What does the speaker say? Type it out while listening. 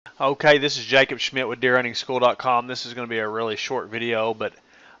Okay, this is Jacob Schmidt with DeerHuntingSchool.com. This is going to be a really short video, but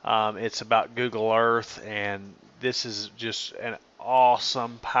it's about Google Earth, and this is just an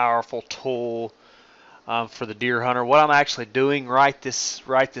awesome, powerful tool for the deer hunter. What I'm actually doing right this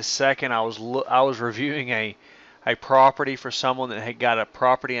second, I was reviewing a property for someone that had got a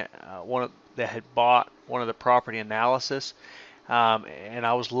property that had bought one of the property analysis, and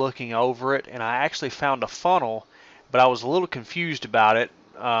I was looking over it, and I actually found a funnel, but I was a little confused about it.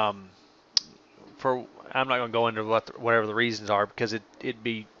 I'm not going to go into whatever the reasons are because it'd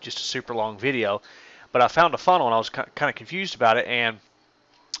be just a super long video. But I found a funnel and I was kind of confused about it, and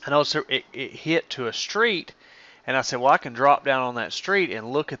I noticed it hit to a street, and I said, well, I can drop down on that street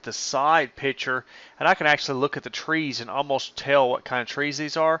and look at the side picture, and I can actually look at the trees and almost tell what kind of trees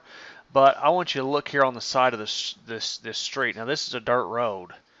these are. But I want you to look here on the side of this street. Now this is a dirt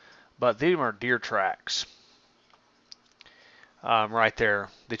road, but these are deer tracks. Right there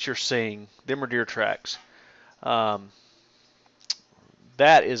that you're seeing, them are deer tracks. That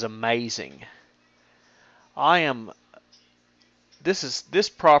is amazing. This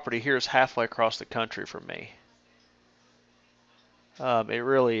property here is halfway across the country from me. It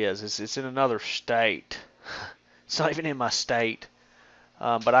really is. It's in another state. It's not even in my state.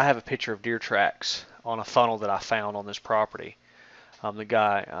 But I have a picture of deer tracks on a funnel that I found on this property. The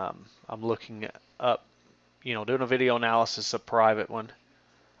guy I'm looking up, doing a video analysis, a private one,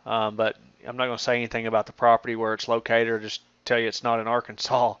 but I'm not going to say anything about the property, where it's located, or just tell you it's not in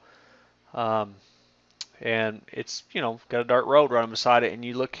Arkansas. And it's got a dirt road right beside it, and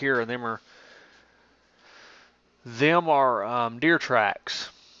you look here, and them are deer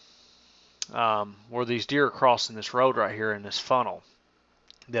tracks, where these deer are crossing this road right here in this funnel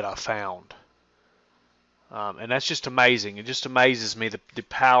that I found. And that's just amazing. It just amazes me, the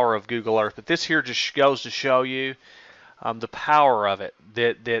power of Google Earth. But this here just goes to show you the power of it.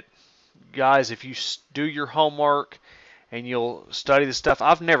 That guys, if you do your homework and you'll study the stuff,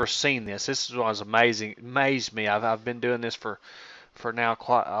 I've never seen this. This was amazing. Amazed me. I've been doing this for now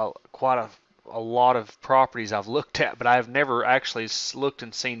quite a lot of properties I've looked at, but I've never actually looked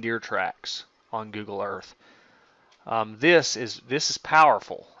and seen deer tracks on Google Earth. This is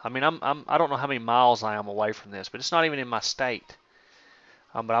powerful. I mean, I don't know how many miles I am away from this, but it's not even in my state.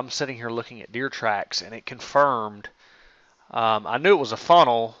 But I'm sitting here looking at deer tracks, and it confirmed. I knew it was a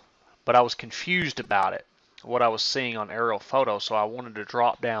funnel, but I was confused about it, what I was seeing on aerial photos. So I wanted to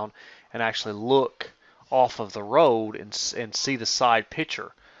drop down and actually look off of the road and see the side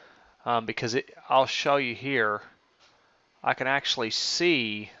picture, because I'll show you here. I can actually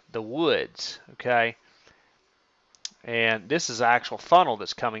see the woods. Okay. And this is the actual funnel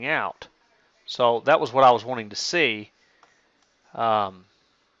that's coming out. So that was what I was wanting to see. And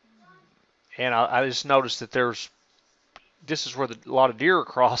I just noticed that this is where a lot of deer are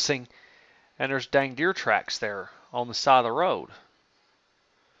crossing, and there's dang deer tracks there on the side of the road,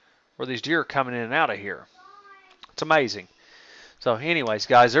 where these deer are coming in and out of here. It's amazing. So anyways,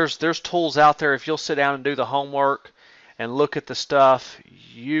 guys, there's tools out there. If you'll sit down and do the homework and look at the stuff,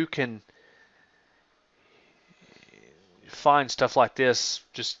 you can find stuff like this.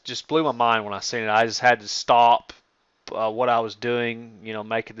 Just blew my mind when I seen it. I just had to stop what I was doing,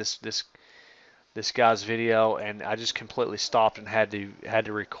 making this guy's video, and I just completely stopped and had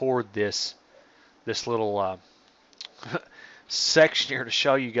to record this little section here to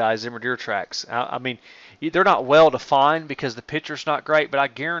show you guys them are deer tracks. I mean, they're not well defined because the picture's not great, but I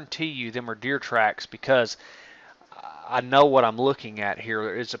guarantee you them are deer tracks because I know what I'm looking at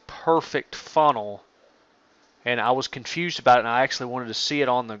here. It's a perfect funnel. And I was confused about it, and I actually wanted to see it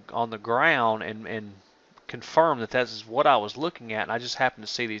on the ground and confirm that that's what I was looking at. And I just happened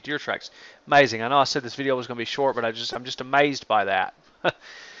to see these deer tracks. Amazing. I know I said this video was going to be short, but I'm just amazed by that.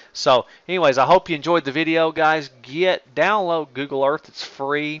 So, anyways, I hope you enjoyed the video, guys. Download Google Earth. It's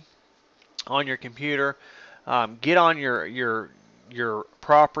free on your computer. Get on your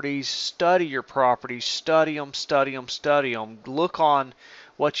properties. Study your properties. Study them. Look on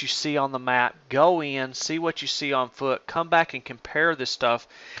what you see on the map, go in, see what you see on foot, come back and compare this stuff.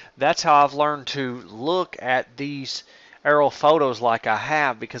 That's how I've learned to look at these aerial photos like I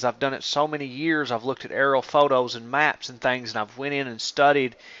have, because I've done it so many years. I've looked at aerial photos and maps and things, and I've went in and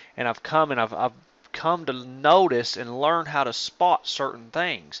studied, and I've come to notice and learn how to spot certain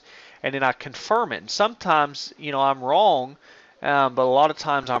things, and then I confirm it. And sometimes, I'm wrong, but a lot of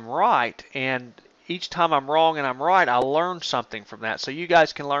times I'm right, and each time I'm wrong and I'm right, I learn something from that. So you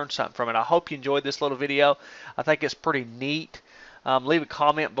guys can learn something from it. I hope you enjoyed this little video. I think it's pretty neat. Leave a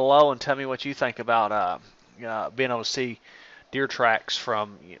comment below and tell me what you think about being able to see deer tracks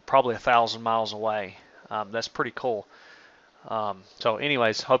from probably 1,000 miles away. That's pretty cool. So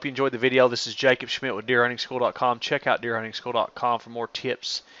anyways, hope you enjoyed the video. This is Jacob Schmidt with deerhuntingschool.com. Check out deerhuntingschool.com for more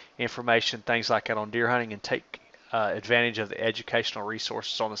tips, information, things like that on deer hunting, and take advantage of the educational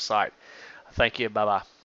resources on the site. Thank you. Bye-bye.